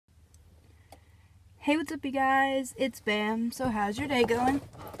Hey, what's up you guys? It's Bam. So how's your day going?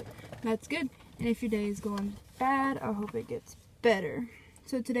 That's good. And if your day is going bad, I hope it gets better.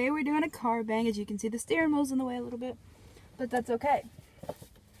 So today we're doing a car bang. As you can see, the steering wheel's in the way a little bit, but that's okay.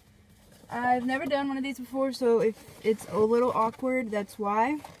 I've never done one of these before, so if it's a little awkward, that's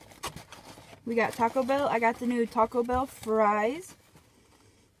why. We got Taco Bell. I got the new Taco Bell fries.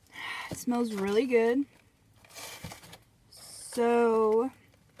 It smells really good. So,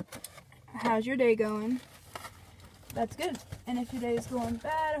 how's your day going? That's good. And if your day is going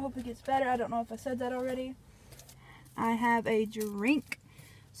bad, I hope it gets better. I don't know if I said that already. I have a drink.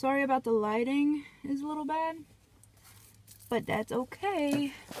 Sorry about the lighting is a little bad, but that's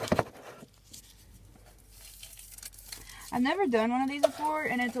okay. I've never done one of these before,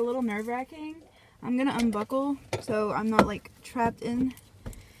 and it's a little nerve-wracking. I'm gonna unbuckle so I'm not like trapped in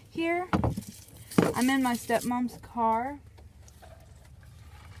here. I'm in my stepmom's car.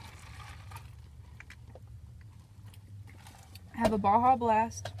 I have a Baja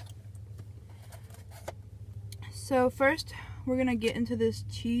Blast. So first, we're gonna get into this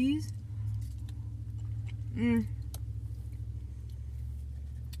cheese. I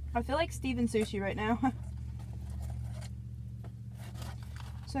feel like Steven Sushi right now.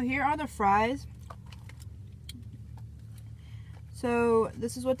 So here are the fries. So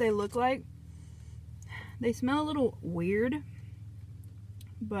this is what they look like. They smell a little weird,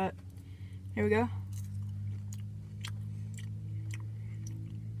 but here we go.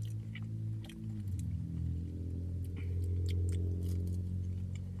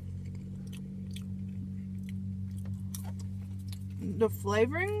 The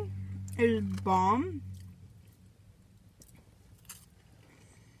flavoring is bomb.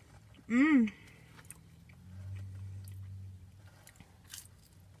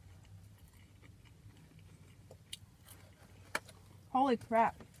 Holy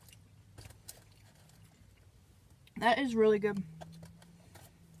crap. That is really good.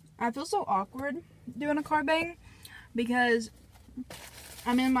 I feel so awkward doing a car bang because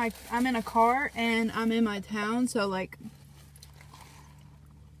I'm in a car and I'm in my town, so like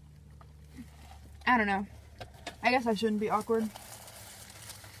I don't know. I guess I shouldn't be awkward.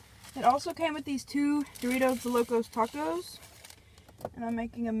 It also came with these two Doritos Locos Tacos. And I'm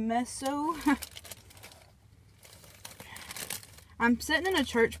making a mess, so I'm sitting in a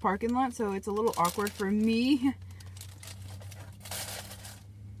church parking lot, so it's a little awkward for me.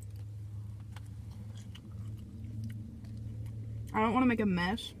 I don't want to make a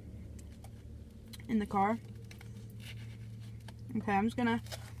mess in the car. Okay, I'm just gonna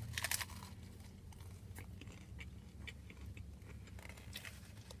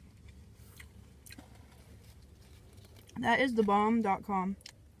That is thebomb.com.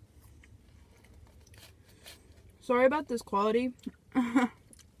 Sorry about this quality.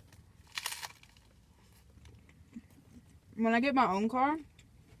 When I get my own car,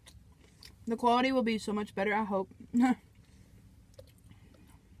 the quality will be so much better, I hope.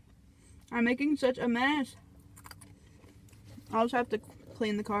 I'm making such a mess. I'll just have to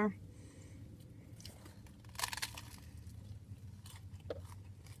clean the car.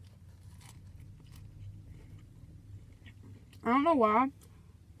 I don't know why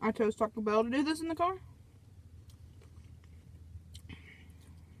I chose Taco Bell to do this in the car.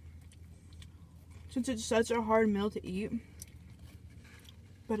 Since it's such a hard meal to eat.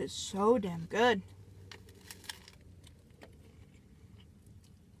 But it's so damn good.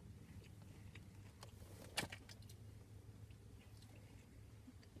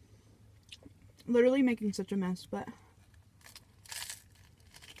 Literally making such a mess, but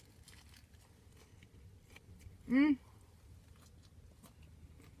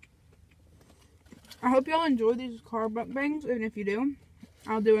I hope y'all enjoy these car mukbangs, and if you do,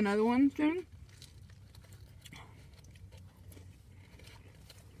 I'll do another one soon.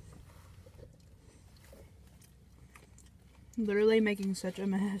 Literally making such a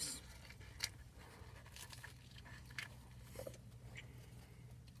mess.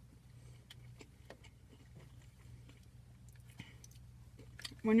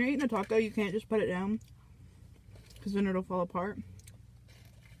 When you're eating a taco, you can't just put it down, because then it'll fall apart.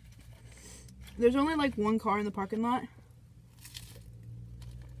 There's only like one car in the parking lot.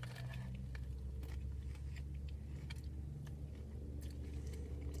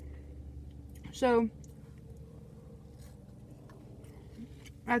 So,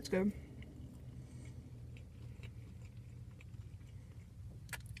 that's good.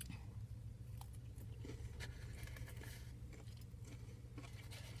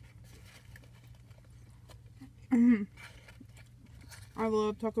 I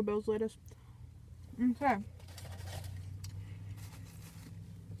love Taco Bell's lettuce. Okay.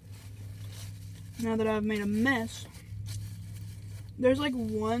 Now that I've made a mess. There's like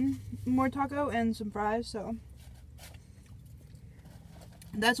one more taco and some fries, so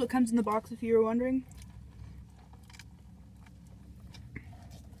that's what comes in the box if you were wondering.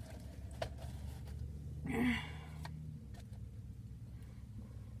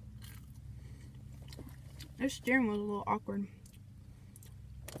 This steering wheel is a little awkward.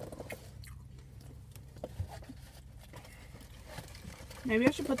 Maybe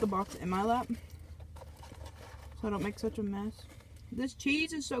I should put the box in my lap so I don't make such a mess. This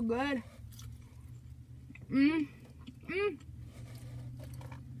cheese is so good. Who's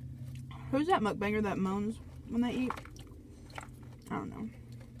that mukbanger that moans when they eat? I don't know.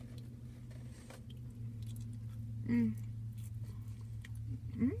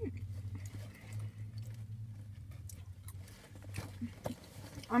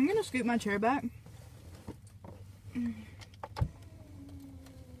 I'm gonna scoot my chair back.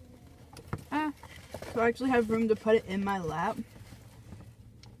 So I actually have room to put it in my lap.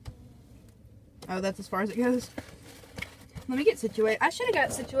 Oh, that's as far as it goes. Let me get situated. I should have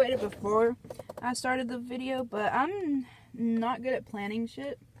got situated before I started the video, but I'm not good at planning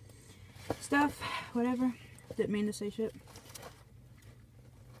shit. Stuff, whatever. Didn't mean to say shit.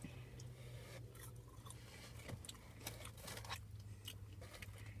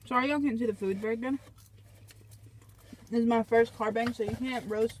 Sorry y'all can't see the food very good. This is my first carbang, so you can't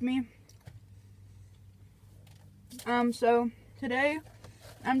roast me. So today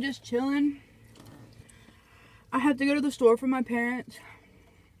I'm just chilling. I have to go to the store for my parents.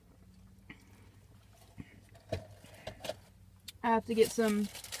 I have to get some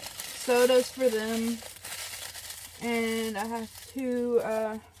sodas for them, and I have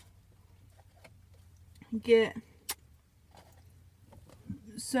to get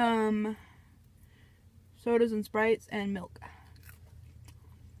some sodas and Sprites and milk.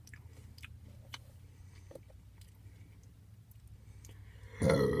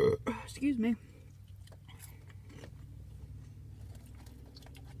 Excuse me.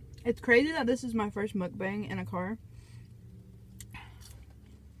 It's crazy that this is my first mukbang in a car.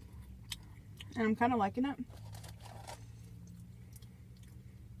 And I'm kind of liking it.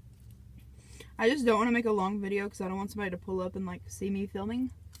 I just don't want to make a long video because I don't want somebody to pull up and like see me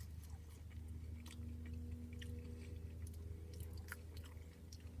filming.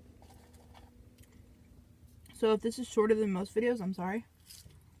 So if this is shorter than most videos, I'm sorry.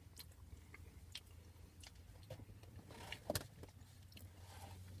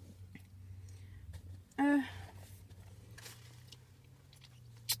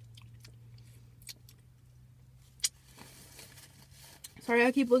 Sorry,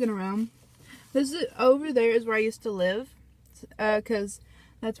 I keep looking around. This is over there is where I used to live, because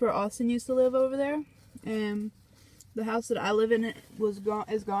that's where Austin used to live over there, and the house that I live in is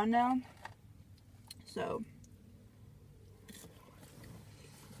gone now. So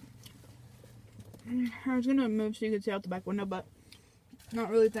I was gonna move so you could see out the back window, but not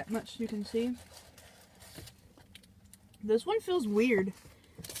really that much you can see. This one feels weird.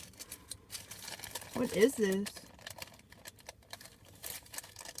 What is this?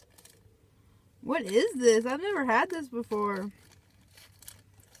 What is this? I've never had this before.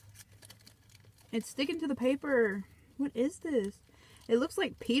 It's sticking to the paper. What is this? It looks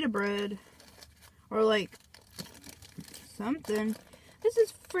like pita bread. Or like something. This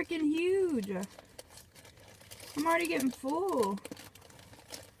is freaking huge. I'm already getting full.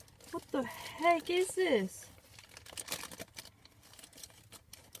 What the heck is this?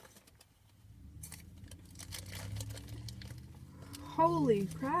 Holy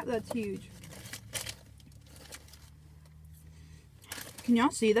crap, that's huge. Can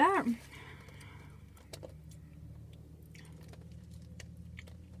y'all see that?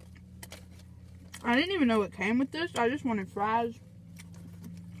 I didn't even know what came with this. I just wanted fries.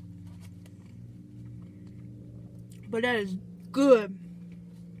 But that is good.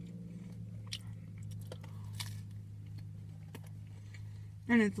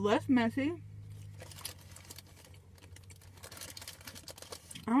 And it's less messy.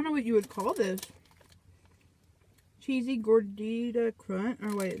 I don't know what you would call this. Cheesy gordita crunch.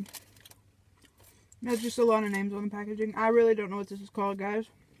 Or wait. That's just a lot of names on the packaging. I really don't know what this is called, guys.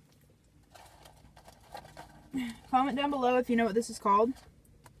 Comment down below if you know what this is called.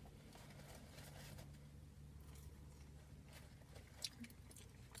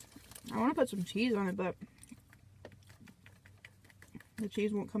 I want to put some cheese on it, but the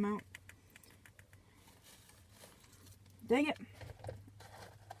cheese won't come out. Dang it.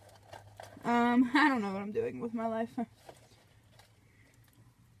 I don't know what I'm doing with my life.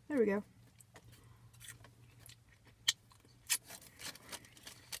 There we go.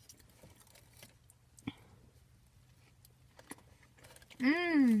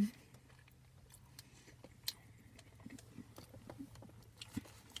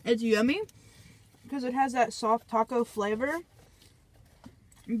 It's yummy because it has that soft taco flavor,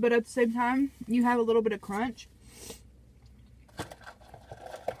 but at the same time, you have a little bit of crunch. I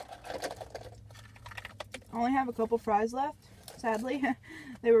only have a couple fries left, sadly.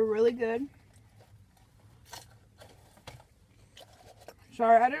 They were really good.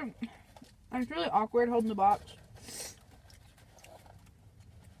 Sorry, it's really awkward holding the box.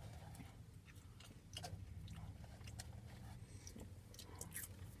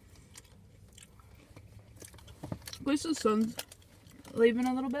 At least the sun's leaving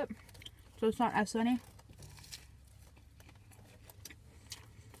a little bit, so it's not as sunny.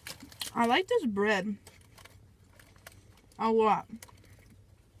 I like this bread a lot.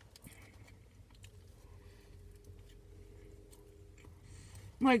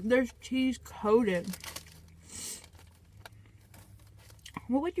 Like, there's cheese coated.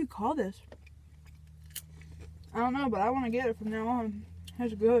 What would you call this? I don't know, but I want to get it from now on.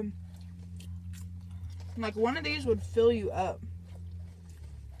 It's good. Like, one of these would fill you up.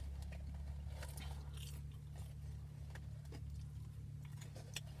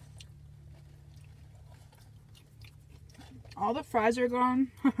 All the fries are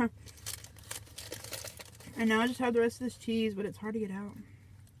gone. And now I just have the rest of this cheese, but it's hard to get out.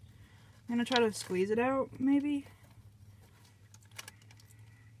 I'm gonna try to squeeze it out, maybe.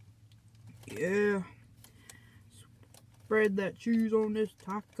 Yeah. Spread that cheese on this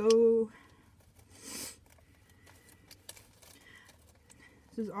taco.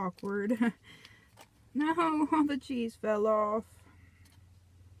 This is awkward. No, the cheese fell off.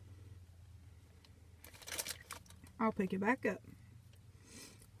 I'll pick it back up.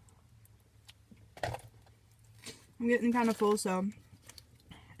 I'm getting kind of full, so...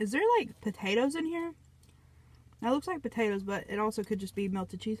 Is there, like, potatoes in here? That looks like potatoes, but it also could just be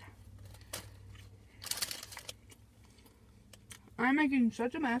melted cheese. I'm making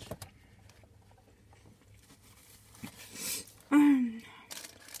such a mess.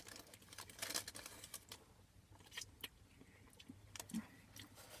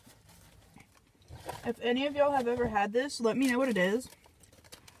 If any of y'all have ever had this, let me know what it is.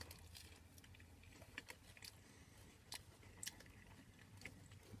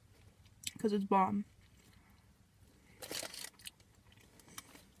 Because it's bomb.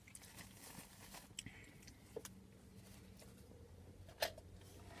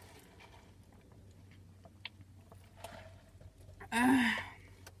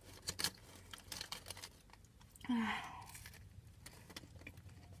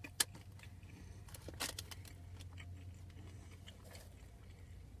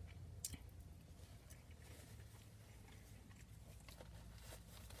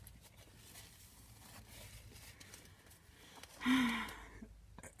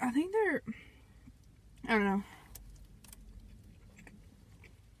 I think they're, I don't know.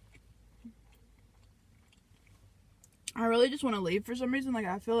 I really just want to leave for some reason. Like,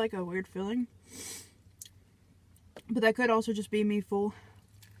 I feel like a weird feeling. But that could also just be me full.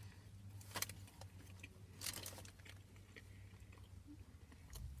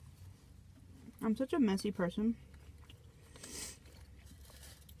 I'm such a messy person.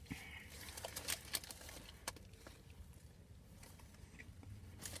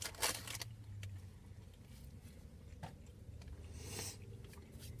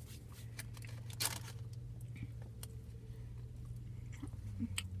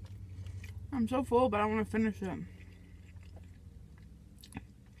 I'm so full, but I want to finish it.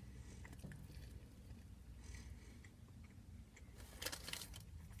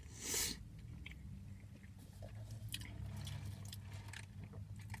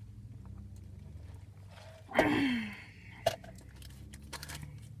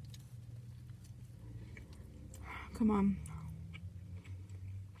 Come on.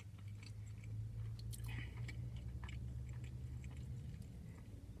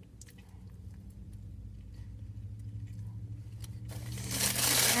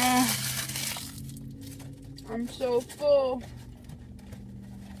 I'm so full.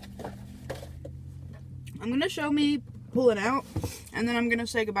 I'm gonna show me pulling out, and then I'm gonna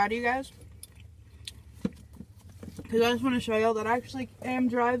say goodbye to you guys. Because I just want to show y'all that I actually am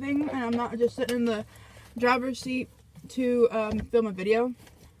driving, and I'm not just sitting in the driver's seat to film a video.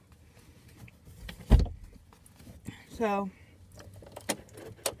 So,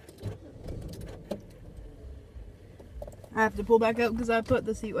 I have to pull back up because I put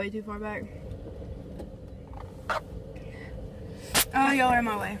the seat way too far back. Oh, y'all are in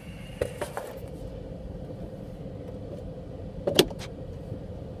my way.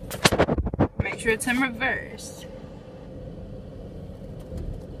 Make sure it's in reverse.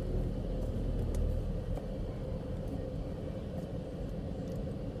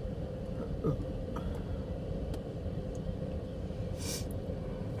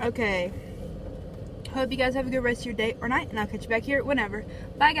 Okay. Hope you guys have a good rest of your day or night, and I'll catch you back here whenever.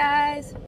 Bye, guys.